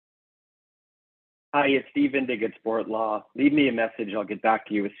Hi, it's Steve Indig at Sport Law. Leave me a message. I'll get back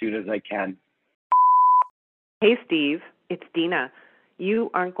to you as soon as I can. Hey, Steve. It's Dina. You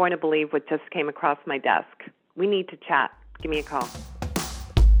aren't going to believe what just came across my desk. We need to chat. Give me a call.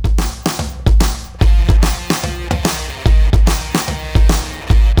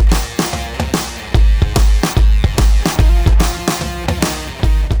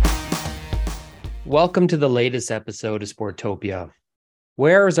 Welcome to the latest episode of Sportopia.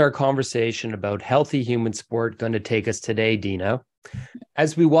 Where is our conversation about healthy human sport going to take us today, Dina?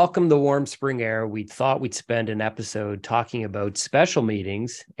 As we welcome the warm spring air, we thought we'd spend an episode talking about special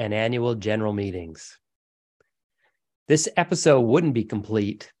meetings and annual general meetings. This episode wouldn't be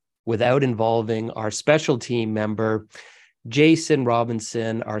complete without involving our special team member, Jason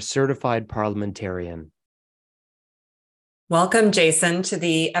Robinson, our certified parliamentarian. Welcome, Jason, to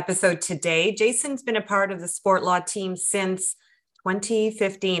the episode today. Jason's been a part of the Sport Law team since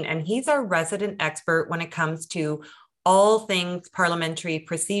 2015, and he's our resident expert when it comes to all things parliamentary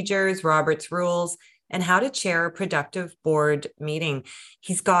procedures, Robert's rules, and how to chair a productive board meeting.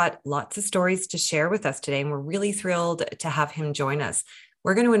 He's got lots of stories to share with us today, and we're really thrilled to have him join us.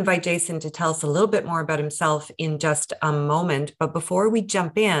 We're going to invite Jason to tell us a little bit more about himself in just a moment. But before we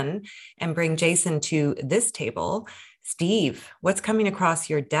jump in and bring Jason to this table, Steve, what's coming across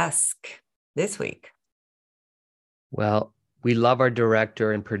your desk this week? Well, we love our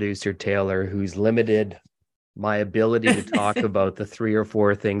director and producer, Taylor, who's limited my ability to talk about the 3 or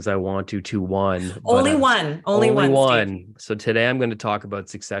 4 things I want to one. Only one. Steve. So today I'm going to talk about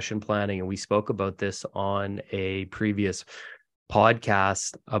succession planning. And we spoke about this on a previous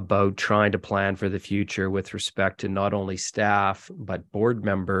podcast about trying to plan for the future with respect to not only staff, but board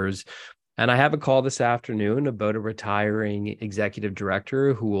members. And I have a call this afternoon about a retiring executive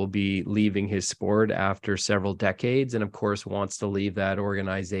director who will be leaving his sport after several decades and, of course, wants to leave that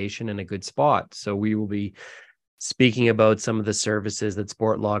organization in a good spot. So we will be speaking about some of the services that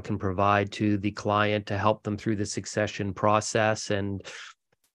Sport Law can provide to the client to help them through the succession process. And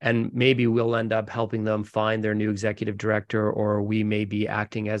maybe we'll end up helping them find their new executive director, or we may be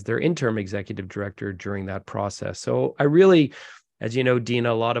acting as their interim executive director during that process. So I really... As you know,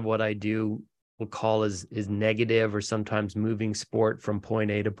 Dina, a lot of what I do will call is negative or sometimes moving sport from point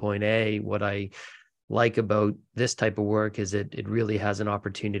A to point A. What I like about this type of work is it really has an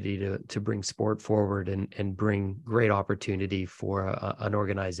opportunity to bring sport forward and bring great opportunity for an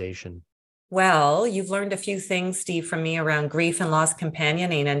organization. Well, you've learned a few things, Steve, from me around grief and loss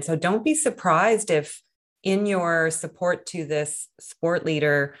companioning. And so don't be surprised if in your support to this sport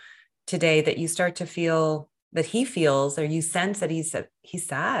leader today that you start to feel that he feels, or you sense that he's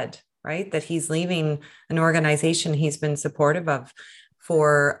sad, right? That he's leaving an organization he's been supportive of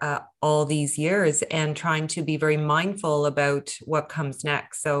for all these years and trying to be very mindful about what comes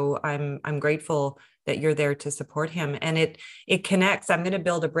next. So I'm grateful that you're there to support him. And it connects. I'm going to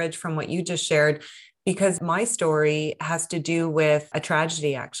build a bridge from what you just shared, because my story has to do with a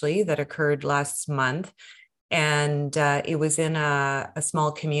tragedy actually that occurred last month. And it was in a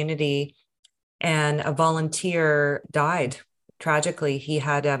small community, and a volunteer died tragically. He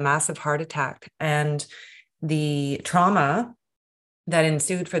had a massive heart attack, and the trauma that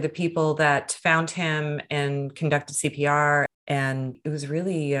ensued for the people that found him and conducted CPR, and it was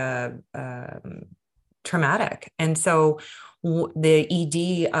really traumatic. And so the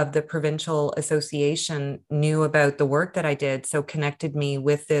ED of the provincial association knew about the work that I did, so connected me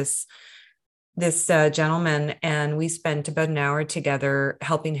with this gentleman, and we spent about an hour together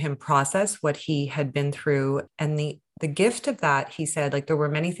helping him process what he had been through. And the gift of that, he said, like, there were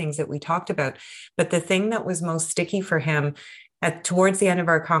many things that we talked about, but the thing that was most sticky for him towards the end of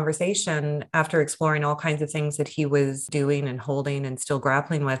our conversation, after exploring all kinds of things that he was doing and holding and still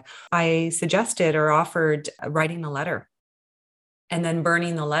grappling with, I suggested or offered writing a letter and then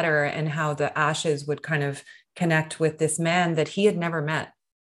burning the letter, and how the ashes would kind of connect with this man that he had never met,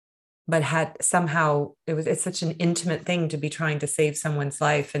 but had somehow, it's such an intimate thing to be trying to save someone's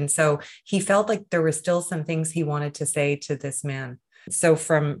life. And so he felt like there were still some things he wanted to say to this man. So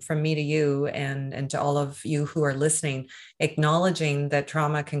from me to you and to all of you who are listening, acknowledging that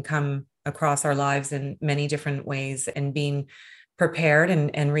trauma can come across our lives in many different ways, and being prepared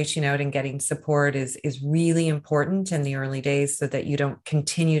and reaching out and getting support is really important in the early days, so that you don't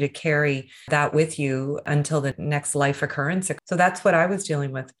continue to carry that with you until the next life occurrence. So that's what I was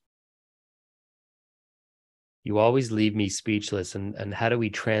dealing with. You always leave me speechless. And how do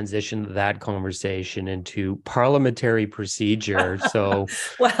we transition that conversation into parliamentary procedure? So,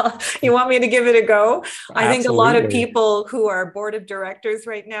 well, you want me to give it a go? I think a lot of Absolutely. people who are board of directors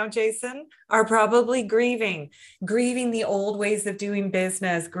right now, Jason, are probably grieving the old ways of doing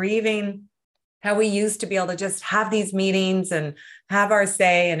business, grieving how we used to be able to just have these meetings and have our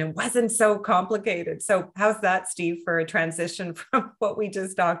say, and it wasn't so complicated. So how's that, Steve, for a transition from what we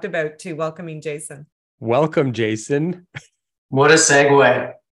just talked about to welcoming Jason? Welcome, Jason. What a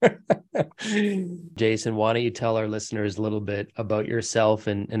segue. Jason, why don't you tell our listeners a little bit about yourself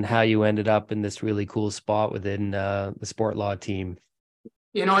and how you ended up in this really cool spot within the sport law team?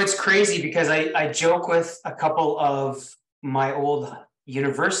 It's crazy because I joke with a couple of my old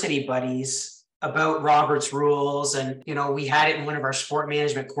university buddies about Robert's rules, and we had it in one of our sport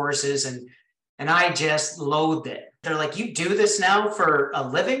management courses, and I just loathed it. They're like, "You do this now for a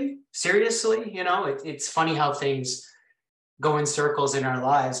living? Seriously?" It's funny how things go in circles in our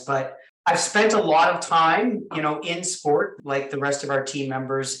lives, but I've spent a lot of time, in sport like the rest of our team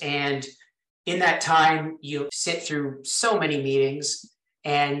members, and in that time you sit through so many meetings,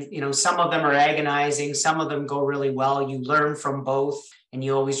 and some of them are agonizing, some of them go really well. You learn from both, and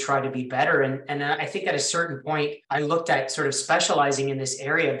you always try to be better. And I think at a certain point, I looked at sort of specializing in this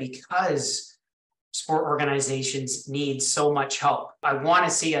area because sport organizations need so much help. I want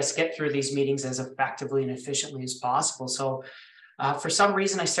to see us get through these meetings as effectively and efficiently as possible. So for some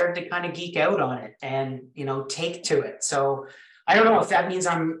reason, I started to kind of geek out on it and, take to it. So I don't know if that means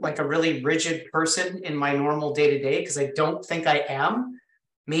I'm like a really rigid person in my normal day-to-day, because I don't think I am.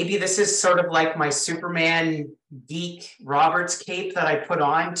 Maybe this is sort of like my Superman geek Roberts cape that I put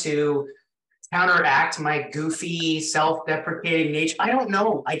on to counteract my goofy, self-deprecating nature. I don't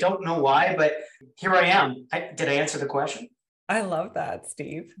know. I don't know why, but here I am. Did I answer the question? I love that,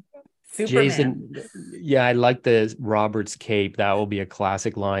 Steve. Superman. Jason, yeah, I like the Roberts cape. That will be a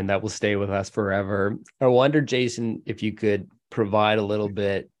classic line that will stay with us forever. I wonder, Jason, if you could provide a little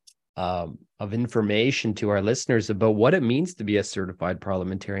bit of information to our listeners about what it means to be a certified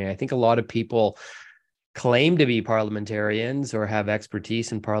parliamentarian. I think a lot of people claim to be parliamentarians or have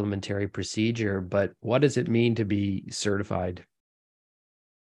expertise in parliamentary procedure, but what does it mean to be certified?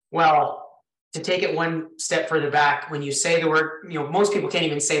 Well, to take it one step further back, when you say the word, most people can't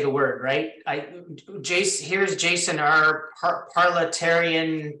even say the word, right? Here's Jason, our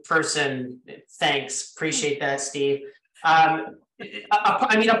parliamentarian person. Thanks. Appreciate that, Steve. A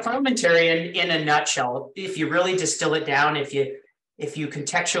parliamentarian in a nutshell, if you really distill it down, if you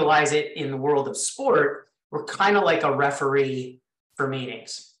contextualize it in the world of sport, we're kind of like a referee for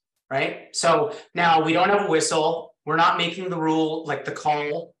meetings, right? So now we don't have a whistle. We're not making the rule, like the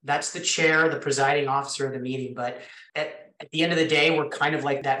call. That's the chair, the presiding officer of the meeting. But at the end of the day, we're kind of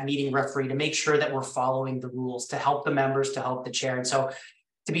like that meeting referee to make sure that we're following the rules, to help the members, to help the chair. And so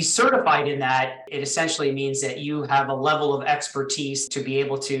to be certified in that, it essentially means that you have a level of expertise to be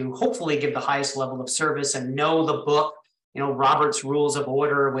able to hopefully give the highest level of service and know the book, Robert's Rules of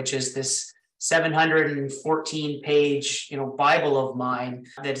Order, which is this 714-page, Bible of mine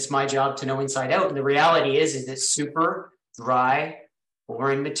that it's my job to know inside out. And the reality is it's super dry,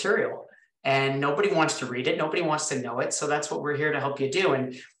 boring material. And nobody wants to read it. Nobody wants to know it. So that's what we're here to help you do.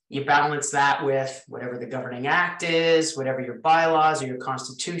 And you balance that with whatever the governing act is, whatever your bylaws or your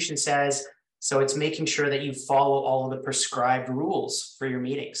constitution says. So it's making sure that you follow all of the prescribed rules for your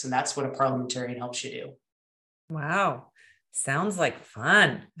meetings. And that's what a parliamentarian helps you do. Wow. Sounds like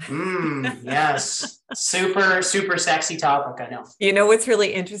fun. Yes. Super, super sexy topic, I know. What's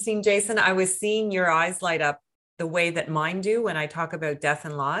really interesting, Jason? I was seeing your eyes light up the way that mine do when I talk about death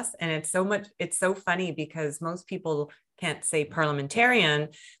and loss. And it's so funny because most people can't say parliamentarian.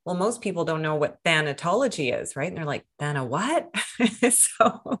 Well, most people don't know what thanatology is, right? And they're like, Thana what?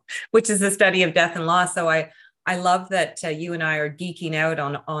 Which is the study of death and loss. So I love that you and I are geeking out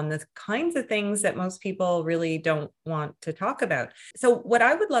on the kinds of things that most people really don't want to talk about. So what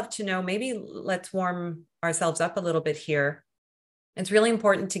I would love to know, maybe let's warm ourselves up a little bit here. It's really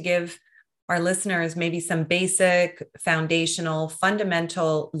important to give our listeners maybe some basic, foundational,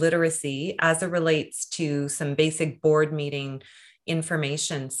 fundamental literacy as it relates to some basic board meeting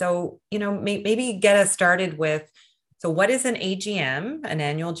information. So, maybe get us started with, so what is an AGM, an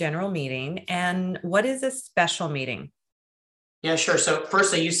annual general meeting, and what is a special meeting? Yeah, sure. So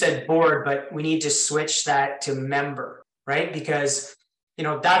firstly, you said board, but we need to switch that to member, right? Because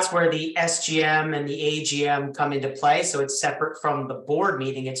that's where the SGM and the AGM come into play. So it's separate from the board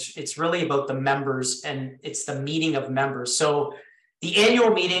meeting. It's really about the members, and it's the meeting of members. So the annual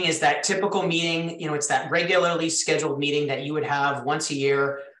meeting is that typical meeting, it's that regularly scheduled meeting that you would have once a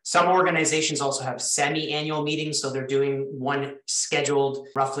year. Some organizations also have semi-annual meetings, so they're doing one scheduled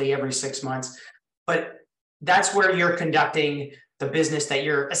roughly every 6 months. But that's where you're conducting the business that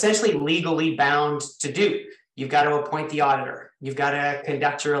you're essentially legally bound to do. You've got to appoint the auditor. You've got to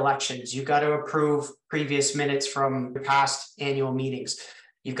conduct your elections. You've got to approve previous minutes from your past annual meetings.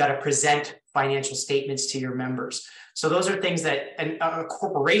 You've got to present financial statements to your members. So those are things that a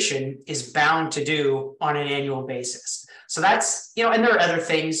corporation is bound to do on an annual basis. So that's, and there are other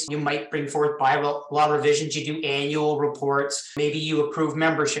things you might bring forth bylaw revisions. You do annual reports, maybe you approve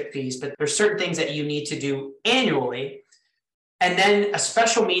membership fees, but there's certain things that you need to do annually. And then a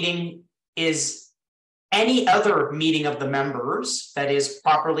special meeting is any other meeting of the members that is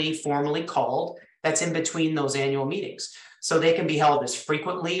properly formally called that's in between those annual meetings. So they can be held as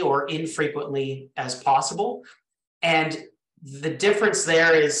frequently or infrequently as possible. And the difference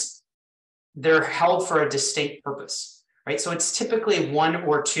there is they're held for a distinct purpose, right? So it's typically one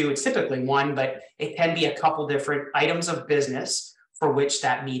or two, it's typically one, but it can be a couple different items of business for which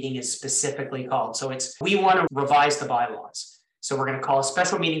that meeting is specifically called. So we want to revise the bylaws. So we're going to call a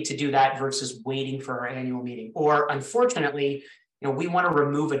special meeting to do that versus waiting for our annual meeting. Or unfortunately, we want to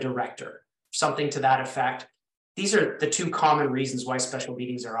remove a director, something to that effect. These are the two common reasons why special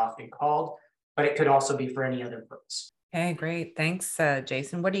meetings are often called, but it could also be for any other purpose. Okay, great. Thanks,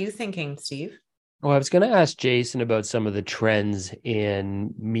 Jason. What are you thinking, Steve? Well, I was going to ask Jason about some of the trends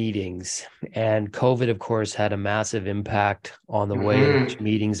in meetings. And COVID, of course, had a massive impact on the way in which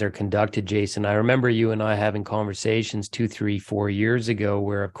meetings are conducted, Jason. I remember you and I having conversations 2, 3, 4 years ago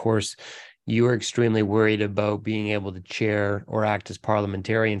where, of course, you were extremely worried about being able to chair or act as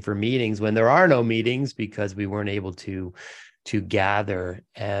parliamentarian for meetings when there are no meetings because we weren't able to gather.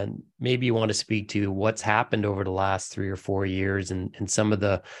 And maybe you want to speak to what's happened over the last 3 or 4 years and some of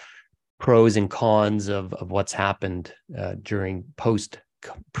the pros and cons of what's happened during COVID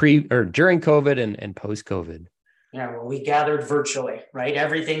and post COVID. Yeah, well, we gathered virtually, right?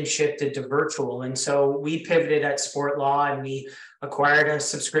 Everything shifted to virtual. And so we pivoted at Sport Law and we acquired a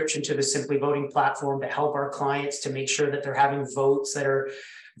subscription to the Simply Voting platform to help our clients to make sure that they're having votes that are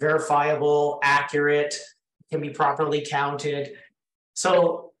verifiable, accurate, can be properly counted.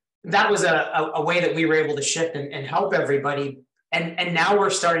 So that was a way that we were able to shift and help everybody. And now we're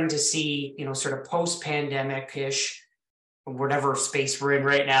starting to see, sort of post-pandemic-ish, whatever space we're in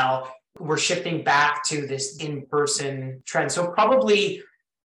right now, we're shifting back to this in-person trend. So probably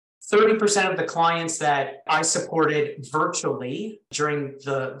 30% of the clients that I supported virtually during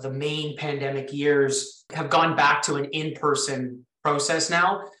the main pandemic years have gone back to an in-person process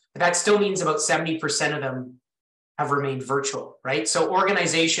now. But that still means about 70% of them have remained virtual, right? So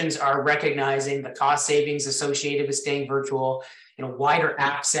organizations are recognizing the cost savings associated with staying virtual, wider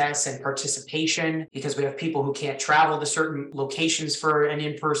access and participation because we have people who can't travel to certain locations for an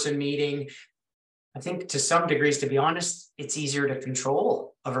in-person meeting. I think to some degrees, to be honest, it's easier to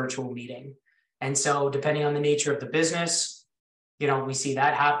control a virtual meeting. And so depending on the nature of the business, we see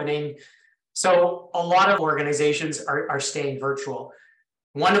that happening. So a lot of organizations are staying virtual.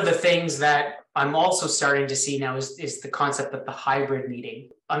 One of the things that I'm also starting to see now is the concept of the hybrid meeting.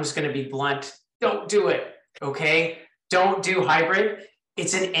 I'm just going to be blunt. Don't do it, okay? Don't do hybrid.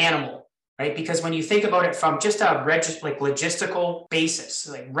 It's an animal, right? Because when you think about it from just a logistical basis,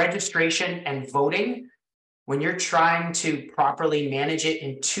 like registration and voting, when you're trying to properly manage it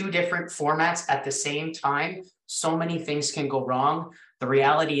in two different formats at the same time, so many things can go wrong. The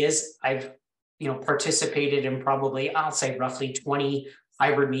reality is I've participated in probably, I'll say roughly 20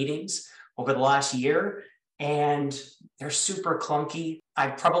 hybrid meetings over the last year, and they're super clunky.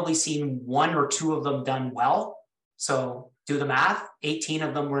 I've probably seen 1 or 2 of them done well. So do the math, 18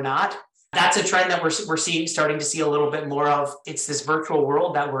 of them were not. That's a trend that we're starting to see a little bit more of. It's this virtual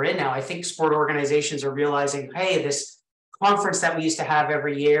world that we're in now. I think sport organizations are realizing, hey, this conference that we used to have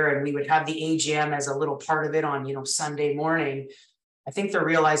every year, and we would have the AGM as a little part of it on, Sunday morning. I think they're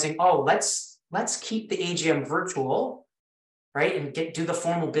realizing, let's keep the AGM virtual, right? And do the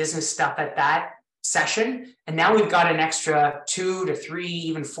formal business stuff at that session. And now we've got an extra 2 to 3,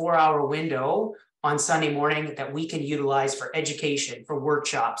 even 4-hour window on Sunday morning that we can utilize for education, for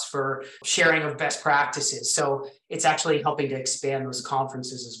workshops, for sharing of best practices. So it's actually helping to expand those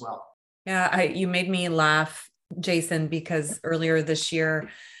conferences as well. Yeah, you made me laugh, Jason, because earlier this year,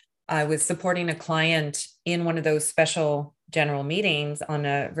 I was supporting a client in one of those special general meetings on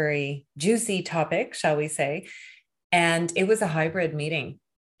a very juicy topic, shall we say. And it was a hybrid meeting.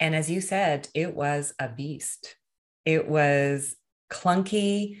 And as you said, it was a beast. It was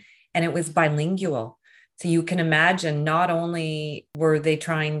clunky. And it was bilingual. So you can imagine not only were they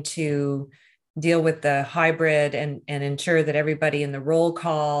trying to deal with the hybrid and ensure that everybody in the roll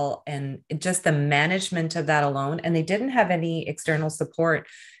call and just the management of that alone, and they didn't have any external support.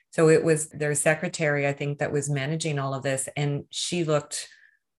 So it was their secretary, I think, that was managing all of this. And she looked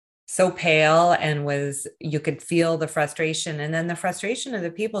so pale and you could feel the frustration. And then the frustration of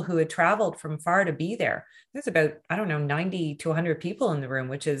the people who had traveled from far to be there. There's about, I don't know, 90 to 100 people in the room,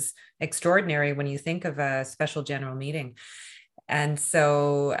 which is extraordinary when you think of a special general meeting. And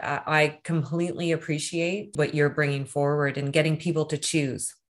so I completely appreciate what you're bringing forward and getting people to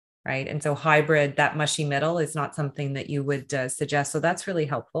choose, right? And so hybrid, that mushy middle is not something that you would suggest. So that's really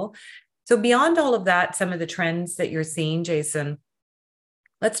helpful. So beyond all of that, some of the trends that you're seeing, Jason,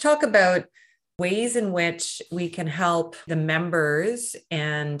 let's talk about ways in which we can help the members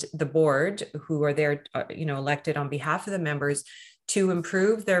and the board who are there, elected on behalf of the members to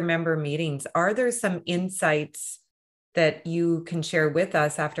improve their member meetings. Are there some insights that you can share with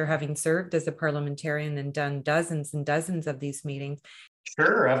us after having served as a parliamentarian and done dozens and dozens of these meetings?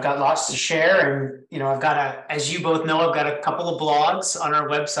 Sure, I've got lots to share. And, as you both know, I've got a couple of blogs on our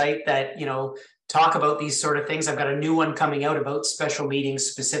website that, talk about these sort of things. I've got a new one coming out about special meetings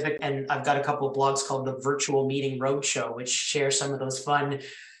specific, and I've got a couple of blogs called the Virtual Meeting Roadshow, which share some of those fun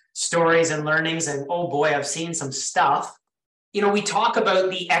stories and learnings. And oh boy, I've seen some stuff. We talk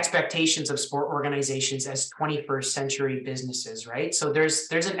about the expectations of sport organizations as 21st century businesses, right? So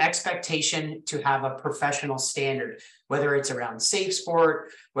there's an expectation to have a professional standard, whether it's around safe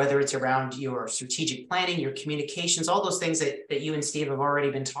sport, whether it's around your strategic planning, your communications, all those things that you and Steve have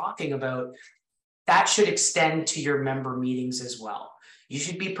already been talking about. That should extend to your member meetings as well. You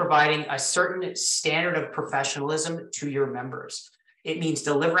should be providing a certain standard of professionalism to your members. It means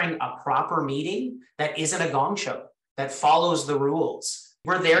delivering a proper meeting that isn't a gong show, that follows the rules.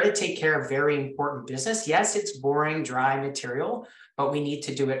 We're there to take care of very important business. Yes, it's boring, dry material, but we need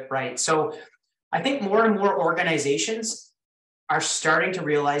to do it right. So I think more and more organizations are starting to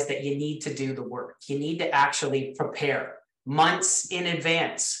realize that you need to do the work. You need to actually prepare months in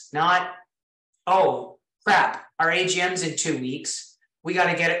advance, not, oh, crap, our AGM's in 2 weeks. We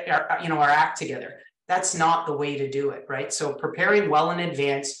got to get our act together. That's not the way to do it, right? So preparing well in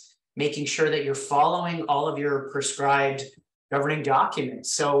advance, making sure that you're following all of your prescribed governing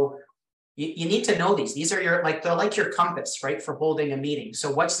documents. So you need to know these. These are they're like your compass, right, for holding a meeting. So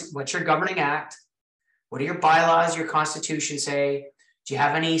what's your governing act? What do your bylaws, your constitution say? Do you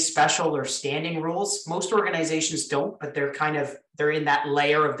have any special or standing rules? Most organizations don't, but they're in that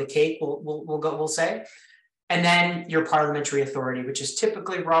layer of the cake, we'll say. And then your parliamentary authority, which is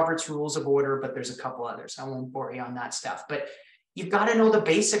typically Robert's Rules of Order, but there's a couple others. I won't bore you on that stuff. But you've got to know the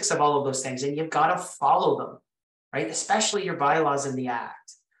basics of all of those things, and you've got to follow them, right? Especially your bylaws in the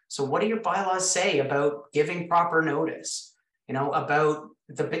act. So what do your bylaws say about giving proper notice? About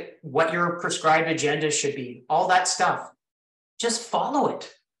what your prescribed agenda should be, all that stuff. Just follow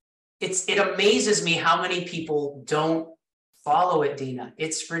it. It amazes me how many people don't follow it, Dina.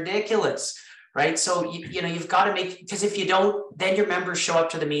 It's ridiculous, right? So you've got to because if you don't, then your members show up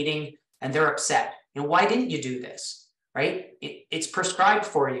to the meeting and they're upset. Why didn't you do this, right? It's prescribed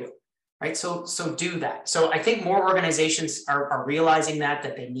for you, right? So do that. So I think more organizations are realizing that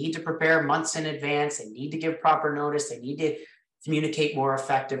they need to prepare months in advance. They need to give proper notice. They need to communicate more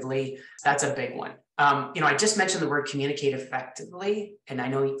effectively. That's a big one. I just mentioned the word communicate effectively, and I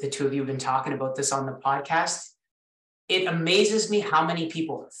know the two of you have been talking about this on the podcast. It amazes me how many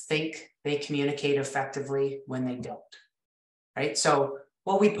people think they communicate effectively when they don't, right? So,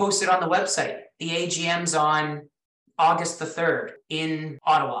 we posted on the website, the AGM's on August the 3rd in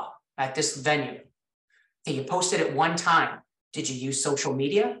Ottawa at this venue. Okay, you posted it one time. Did you use social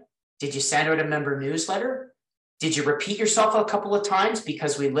media? Did you send out a member newsletter? Did you repeat yourself a couple of times?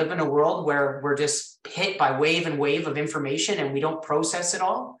 Because we live in a world where we're just hit by wave and wave of information and we don't process it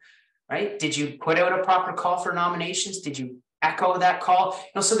all, right? Did you put out a proper call for nominations? Did you echo that call?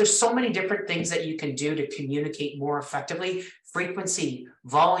 So there's so many different things that you can do to communicate more effectively. Frequency,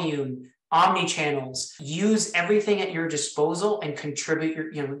 volume, omni-channels. Use everything at your disposal and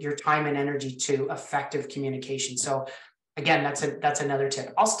contribute your time and energy to effective communication. So again, that's another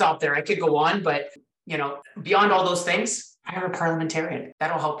tip. I'll stop there. I could go on, but beyond all those things, hire a parliamentarian.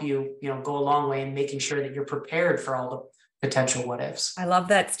 That'll help you, go a long way in making sure that you're prepared for all the potential what ifs. I love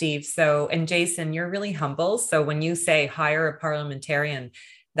that, Steve. So, and Jason, you're really humble. So when you say hire a parliamentarian,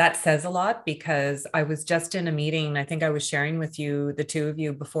 that says a lot, because I was just in a meeting. I think I was sharing with you, the two of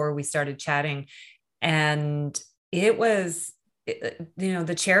you, before we started chatting. And it was,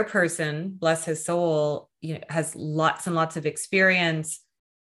 the chairperson, bless his soul, has lots and lots of experience,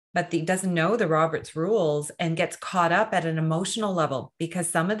 but he doesn't know the Robert's rules and gets caught up at an emotional level, because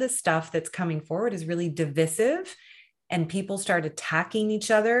some of the stuff that's coming forward is really divisive, and people start attacking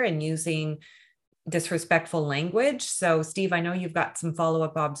each other and using disrespectful language. So Steve, I know you've got some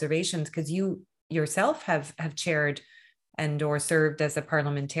follow-up observations, because you yourself have chaired and or served as a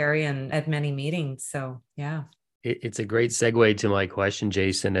parliamentarian at many meetings. So, yeah. It's a great segue to my question,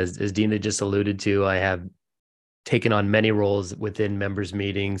 Jason. As Dina just alluded to, I have taken on many roles within members'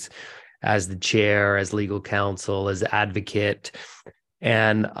 meetings as the chair, as legal counsel, as advocate.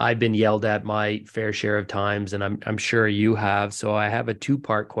 And I've been yelled at my fair share of times, and I'm sure you have. So I have a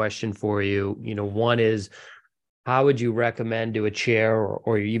two-part question for you. One is, how would you recommend to a chair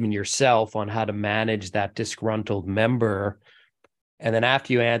or even yourself on how to manage that disgruntled member? And then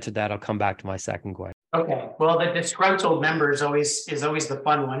after you answer that, I'll come back to my second question. Okay. Well, the disgruntled member is always the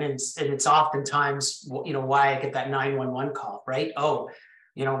fun one. And it's oftentimes, why I get that 911 call, right? Oh,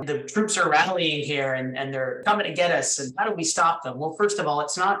 the troops are rallying here and they're coming to get us. And how do we stop them? Well, first of all,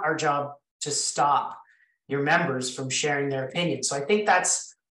 it's not our job to stop your members from sharing their opinions. So I think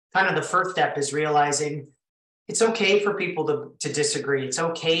that's kind of the first step, is realizing it's okay for people to disagree. It's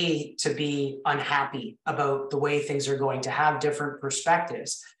okay to be unhappy about the way things are going, to have different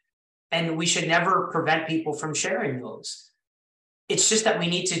perspectives. And we should never prevent people from sharing those. It's just that we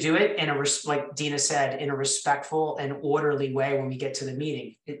need to do it like Dina said, in a respectful and orderly way when we get to the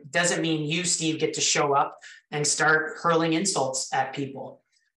meeting. It doesn't mean you, Steve, get to show up and start hurling insults at people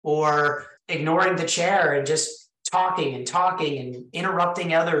or ignoring the chair and just talking and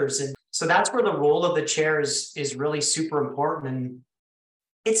interrupting others. And so that's where the role of the chair is really super important. And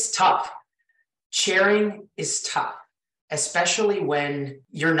it's tough. Chairing is tough, especially when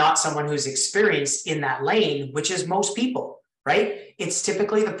you're not someone who's experienced in that lane, which is most people. Right? It's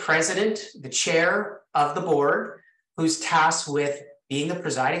typically the president, the chair of the board, who's tasked with being the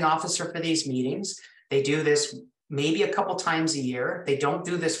presiding officer for these meetings. They do this maybe a couple times a year. They don't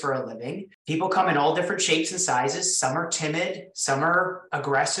do this for a living. People come in all different shapes and sizes. Some are timid, some are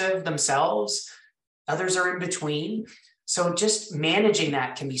aggressive themselves, others are in between. So just managing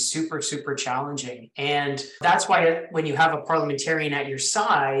that can be super, super challenging. And that's why when you have a parliamentarian at your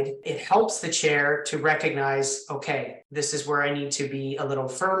side, it helps the chair to recognize, okay, this is where I need to be a little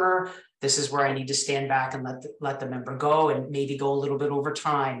firmer. This is where I need to stand back and let the member go, and maybe go a little bit over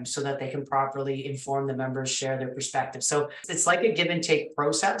time so that they can properly inform the members, share their perspective. So it's like a give and take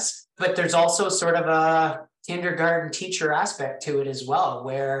process, but there's also sort of a kindergarten teacher aspect to it as well,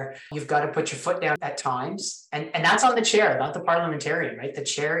 where you've got to put your foot down at times. And that's on the chair, not the parliamentarian, right? The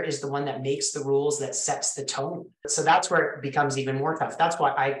chair is the one that makes the rules, that sets the tone. So that's where it becomes even more tough. That's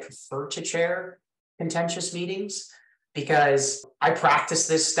why I prefer to chair contentious meetings, because I practice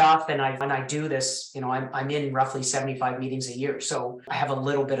this stuff and I do this, I'm in roughly 75 meetings a year. So I have a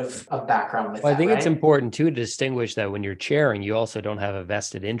little bit of background with that. I think it's important too to distinguish that when you're chairing, you also don't have a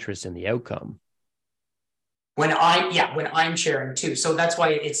vested interest in the outcome. When I'm chairing too. So that's why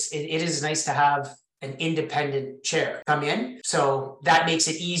it is nice to have an independent chair come in. So that makes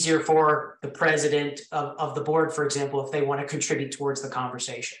it easier for the president of the board, for example, if they want to contribute towards the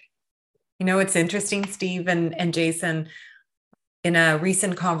conversation. It's interesting, Steve and Jason, in a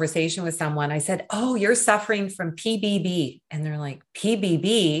recent conversation with someone, I said, oh, you're suffering from PBB. And they're like,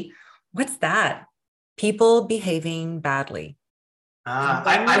 PBB? What's that? People behaving badly.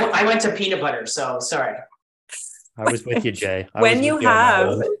 I went to peanut butter, so sorry. I was with you, Jay. When you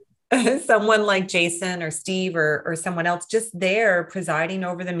have someone like Jason or Steve or someone else just there presiding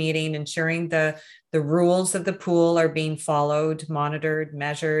over the meeting, ensuring the rules of the pool are being followed, monitored,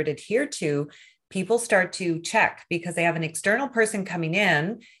 measured, adhered to, people start to check because they have an external person coming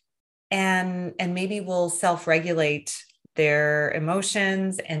in and maybe will self-regulate their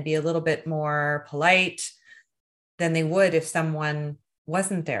emotions and be a little bit more polite than they would if someone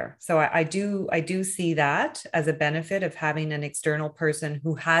wasn't there. So I do see that as a benefit of having an external person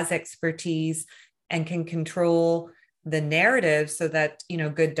who has expertise and can control the narrative so that,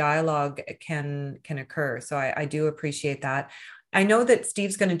 good dialogue can occur. So I do appreciate that. I know that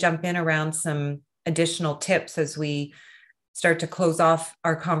Steve's going to jump in around some additional tips as we start to close off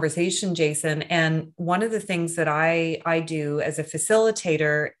our conversation, Jason. And one of the things that I do as a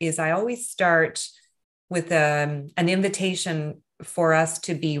facilitator is I always start with an invitation for us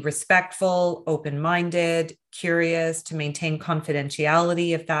to be respectful, open-minded, curious, to maintain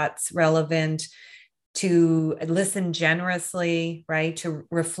confidentiality if that's relevant, to listen generously, right? To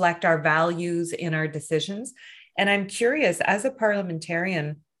reflect our values in our decisions. And I'm curious, as a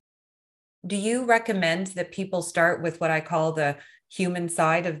parliamentarian, do you recommend that people start with what I call the human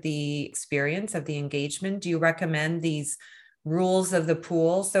side of the experience, of the engagement? Do you recommend these rules of the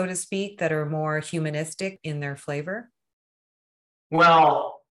pool, so to speak, that are more humanistic in their flavor?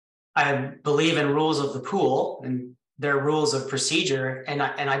 Well, I believe in rules of the pool and their rules of procedure, and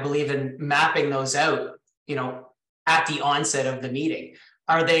I believe in mapping those out, at the onset of the meeting.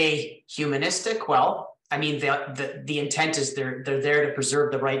 Are they humanistic? Well, I mean, the intent is they're there to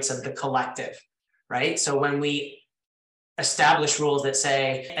preserve the rights of the collective, right? So when we establish rules that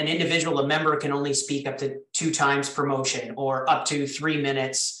say an individual, a member can only speak up to 2 times per motion or up to 3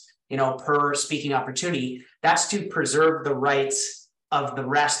 minutes, per speaking opportunity, that's to preserve the rights of the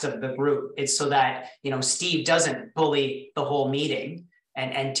rest of the group. It's so that, Steve doesn't bully the whole meeting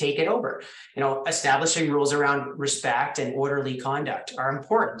and take it over. Establishing rules around respect and orderly conduct are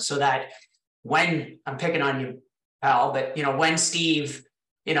important so that when I'm picking on you, pal, but when Steve,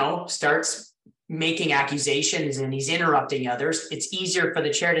 starts making accusations and he's interrupting others, it's easier for the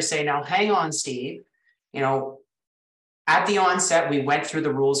chair to say, now, hang on, Steve, at the onset, we went through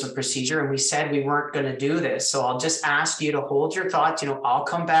the rules of procedure and we said we weren't going to do this. So I'll just ask you to hold your thoughts. I'll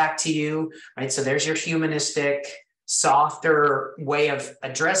come back to you, right? So there's your humanistic, softer way of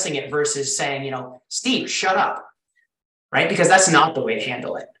addressing it versus saying, Steve, shut up, right? Because that's not the way to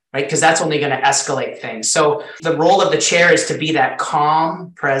handle it, right? Because that's only going to escalate things. So the role of the chair is to be that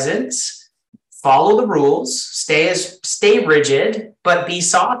calm presence, follow the rules, stay rigid, but be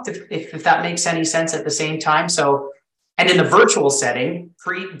soft if that makes any sense at the same time. So, and in the virtual setting,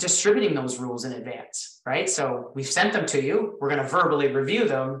 distributing those rules in advance, right? So we've sent them to you. We're going to verbally review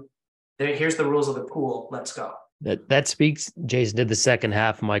them. Here's the rules of the pool. Let's go. That speaks, Jason, to the second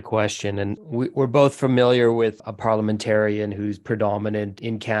half of my question. And we're both familiar with a parliamentarian who's predominant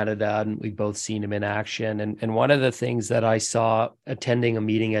in Canada, and we've both seen him in action. And one of the things that I saw attending a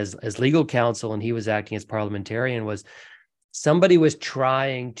meeting as legal counsel, and he was acting as parliamentarian, was somebody was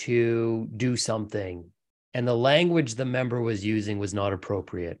trying to do something, and the language the member was using was not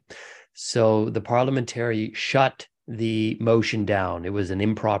appropriate. So the parliamentarian shut the motion down. It was an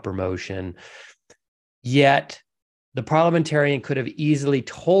improper motion. Yet the parliamentarian could have easily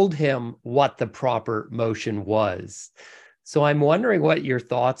told him what the proper motion was. So I'm wondering what your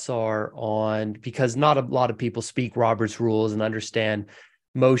thoughts are on, because not a lot of people speak Robert's rules and understand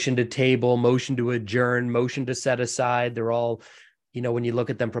motion to table, motion to adjourn, motion to set aside. They're all, when you look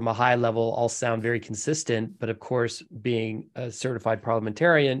at them from a high level, all sound very consistent. But of course, being a certified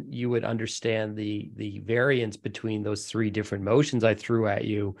parliamentarian, you would understand the variance between those 3 different motions I threw at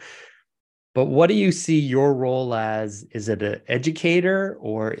you. But what do you see your role as? Is it an educator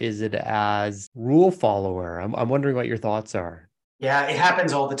or is it as rule follower? I'm wondering what your thoughts are. Yeah, it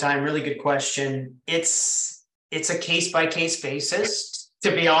happens all the time. Really good question. It's a case-by-case basis,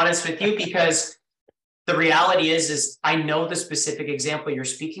 to be honest with you, because the reality is I know the specific example you're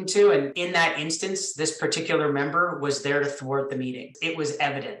speaking to. And in that instance, this particular member was there to thwart the meeting. It was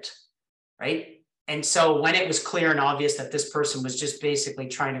evident, right? And so when it was clear and obvious that this person was just basically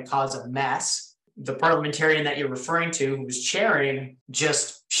trying to cause a mess, the parliamentarian that you're referring to, who was chairing,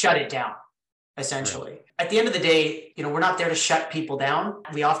 just shut it down, essentially. Right. At the end of the day, we're not there to shut people down.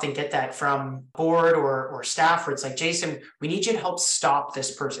 We often get that from board or staff where it's like, Jason, we need you to help stop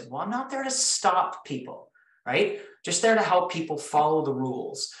this person. Well, I'm not there to stop people, right? Just there to help people follow the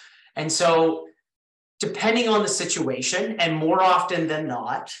rules. And so depending on the situation, and more often than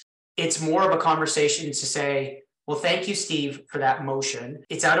not, it's more of a conversation to say, well, thank you, Steve, for that motion.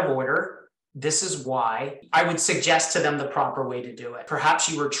 It's out of order. This is why. I would suggest to them the proper way to do it. Perhaps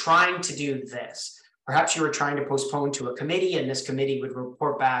you were trying to do this. Perhaps you were trying to postpone to a committee and this committee would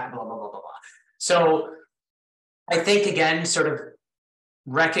report back, blah, blah, blah, blah, blah. So I think, again, sort of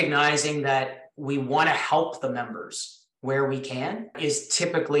recognizing that we want to help the members where we can is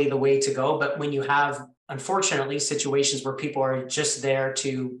typically the way to go. But when you have, unfortunately, situations where people are just there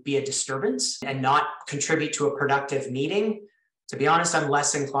to be a disturbance and not contribute to a productive meeting, to be honest, I'm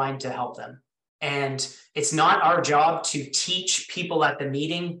less inclined to help them. And it's not our job to teach people at the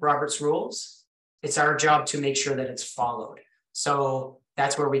meeting Robert's rules. It's our job to make sure that it's followed. So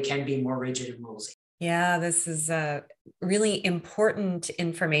that's where we can be more rigid and rulesy. Yeah, this is really important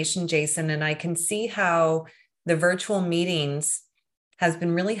information, Jason. And I can see how the virtual meetings has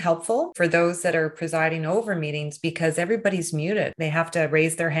been really helpful for those that are presiding over meetings because everybody's muted. They have to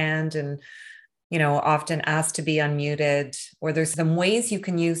raise their hand and, often ask to be unmuted, or there's some ways you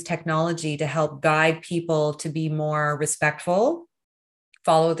can use technology to help guide people to be more respectful,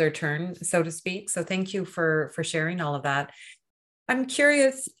 follow their turn, so to speak. So thank you for sharing all of that. I'm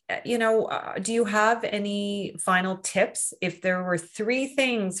curious, do you have any final tips? If there were 3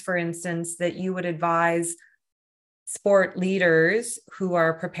 things, for instance, that you would advise sport leaders who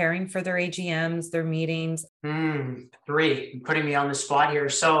are preparing for their AGMs, their meetings? 3, you're putting me on the spot here.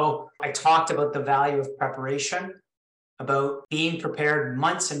 So I talked about the value of preparation, about being prepared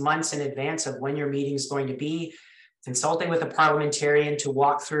months and months in advance of when your meeting is going to be, consulting with a parliamentarian to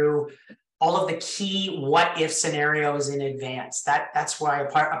walk through all of the key what if scenarios in advance. That's why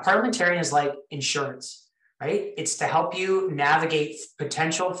a parliamentarian is like insurance, right? It's to help you navigate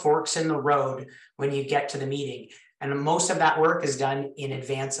potential forks in the road when you get to the meeting. And most of that work is done in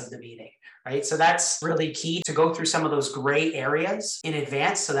advance of the meeting, right? So that's really key, to go through some of those gray areas in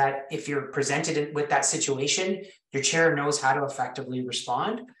advance, so that if you're presented with that situation, your chair knows how to effectively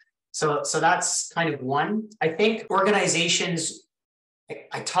respond. So that's kind of one. I think organizations,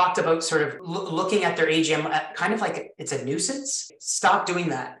 I talked about sort of looking at their AGM kind of like it's a nuisance. Stop doing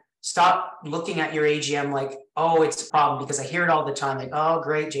that. Stop looking at your AGM like, oh, it's a problem, because I hear it all the time. Like, oh,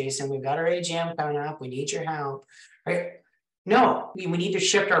 great, Jason, we've got our AGM coming up. We need your help, right? No, we need to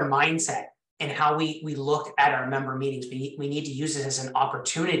shift our mindset and how we look at our member meetings. We need to use it as an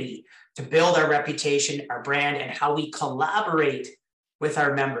opportunity to build our reputation, our brand, and how we collaborate with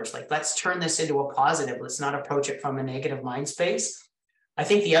our members. Like, let's turn this into a positive. Let's not approach it from a negative mind space. I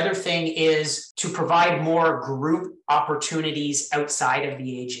think the other thing is to provide more group opportunities outside of the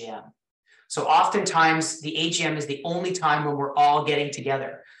AGM. So oftentimes the AGM is the only time when we're all getting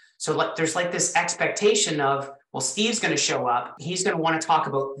together. So there's like this expectation of, well, Steve's going to show up. He's going to want to talk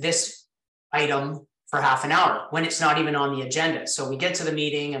about this item for half an hour when it's not even on the agenda. So we get to the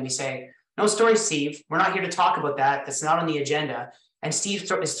meeting and we say, no story, Steve. We're not here to talk about that. That's not on the agenda. And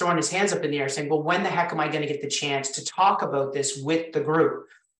Steve is throwing his hands up in the air saying, well, when the heck am I going to get the chance to talk about this with the group?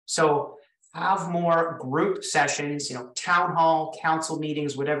 So have more group sessions, town hall, council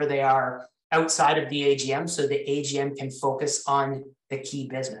meetings, whatever they are, outside of the AGM, so the AGM can focus on the key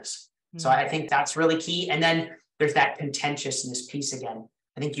business. Mm-hmm. So I think that's really key. And then there's that contentiousness piece again.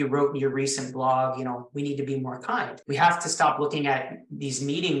 I think you wrote in your recent blog, we need to be more kind. We have to stop looking at these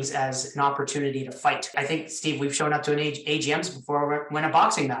meetings as an opportunity to fight. I think, Steve, we've shown up to an AGMs before when a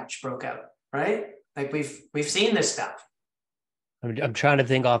boxing match broke out, right? Like we've seen this stuff. I'm trying to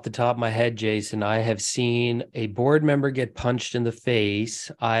think off the top of my head, Jason. I have seen a board member get punched in the face.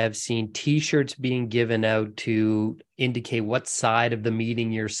 I have seen T-shirts being given out to indicate what side of the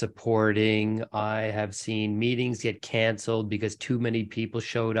meeting you're supporting. I have seen meetings get canceled because too many people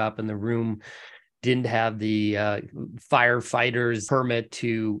showed up and the room didn't have the firefighters permit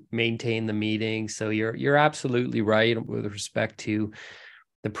to maintain the meeting. So you're absolutely right with respect to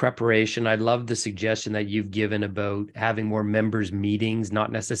the preparation. I love the suggestion that you've given about having more members meetings,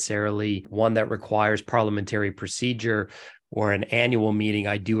 not necessarily one that requires parliamentary procedure or an annual meeting.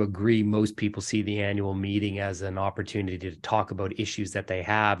 I do agree. Most people see the annual meeting as an opportunity to talk about issues that they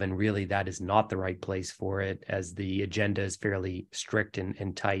have. And really that is not the right place for it, as the agenda is fairly strict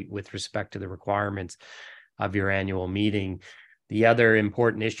and tight with respect to the requirements of your annual meeting. The other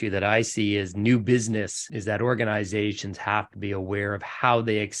important issue that I see is new business, is that organizations have to be aware of how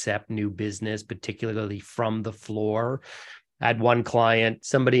they accept new business, particularly from the floor. I had one client,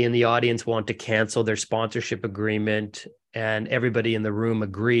 somebody in the audience wanted to cancel their sponsorship agreement, and everybody in the room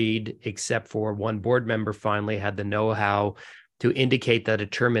agreed, except for one board member finally had the know-how to indicate that a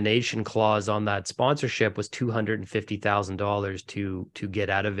termination clause on that sponsorship was $250,000 to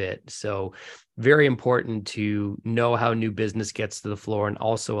get out of it. So very important to know how new business gets to the floor, and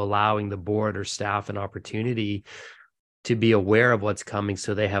also allowing the board or staff an opportunity to be aware of what's coming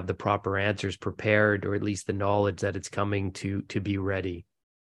so they have the proper answers prepared, or at least the knowledge that it's coming to be ready.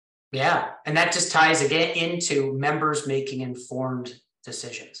 Yeah. And that just ties again into members making informed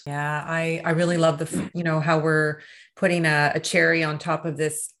decisions. Yeah, I really love how we're putting a cherry on top of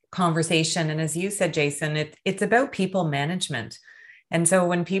this conversation. And as you said, Jason, it's about people management. And so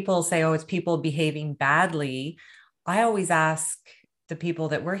when people say, oh, it's people behaving badly, I always ask the people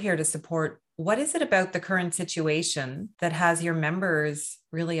that we're here to support, what is it about the current situation that has your members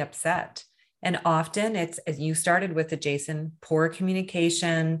really upset? And often it's, as you started with it, Jason, poor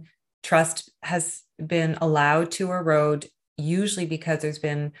communication, trust has been allowed to erode, usually because there's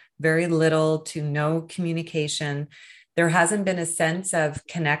been very little to no communication. There hasn't been a sense of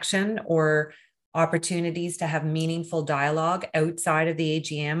connection or opportunities to have meaningful dialogue outside of the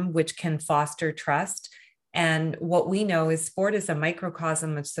AGM, which can foster trust. And what we know is sport is a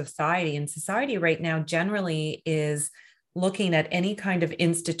microcosm of society, and society right now generally is looking at any kind of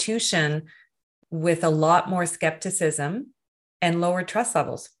institution with a lot more skepticism and lower trust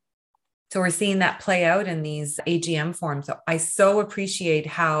levels. So we're seeing that play out in these AGM forums. So I so appreciate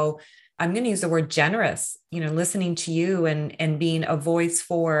how, I'm going to use the word generous, listening to you and being a voice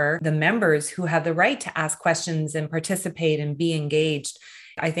for the members who have the right to ask questions and participate and be engaged.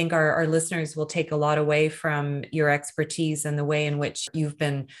 I think our listeners will take a lot away from your expertise and the way in which you've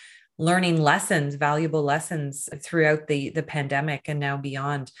been learning lessons, valuable lessons throughout the pandemic and now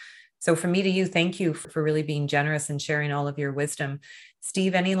beyond. So from me to you, thank you for really being generous and sharing all of your wisdom.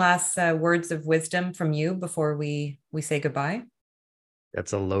 Steve, any last words of wisdom from you before we say goodbye?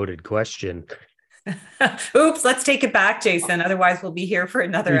 That's a loaded question. Oops, let's take it back, Jason. Otherwise, we'll be here for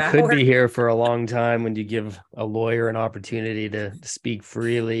another hour. You could be here for a long time when you give a lawyer an opportunity to speak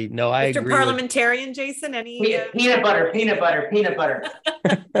freely. No, I Mr. agree. Parliamentarian, Jason, any peanut butter.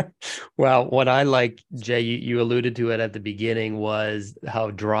 Well, what I like, Jay, you alluded to it at the beginning, was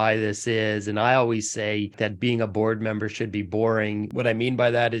how dry this is. And I always say that being a board member should be boring. What I mean by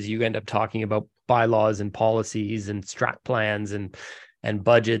that is you end up talking about bylaws and policies and strat plans and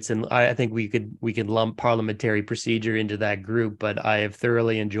budgets, and I think we could lump parliamentary procedure into that group. But I have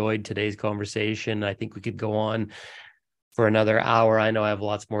thoroughly enjoyed today's conversation. I think we could go on for another hour. I know I have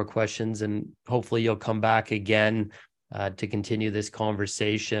lots more questions, and hopefully you'll come back again to continue this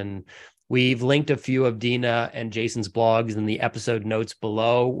conversation. We've linked a few of Dina and Jason's blogs in the episode notes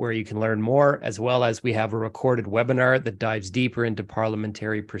below, where you can learn more, as well as we have a recorded webinar that dives deeper into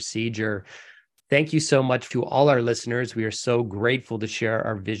parliamentary procedure. Thank you so much to all our listeners. We are so grateful to share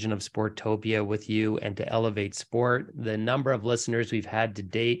our vision of Sportopia with you and to elevate sport. The number of listeners we've had to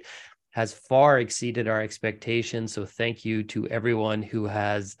date has far exceeded our expectations. So thank you to everyone who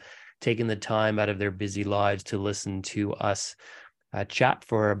has taken the time out of their busy lives to listen to us chat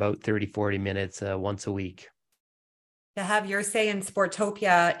for about 30, 40 minutes once a week. To have your say in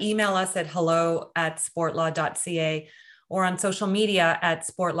Sportopia, email us at hello@sportlaw.ca. or on social media at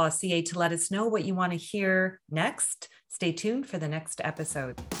SportLawCA to let us know what you want to hear next. Stay tuned for the next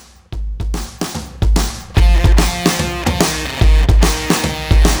episode.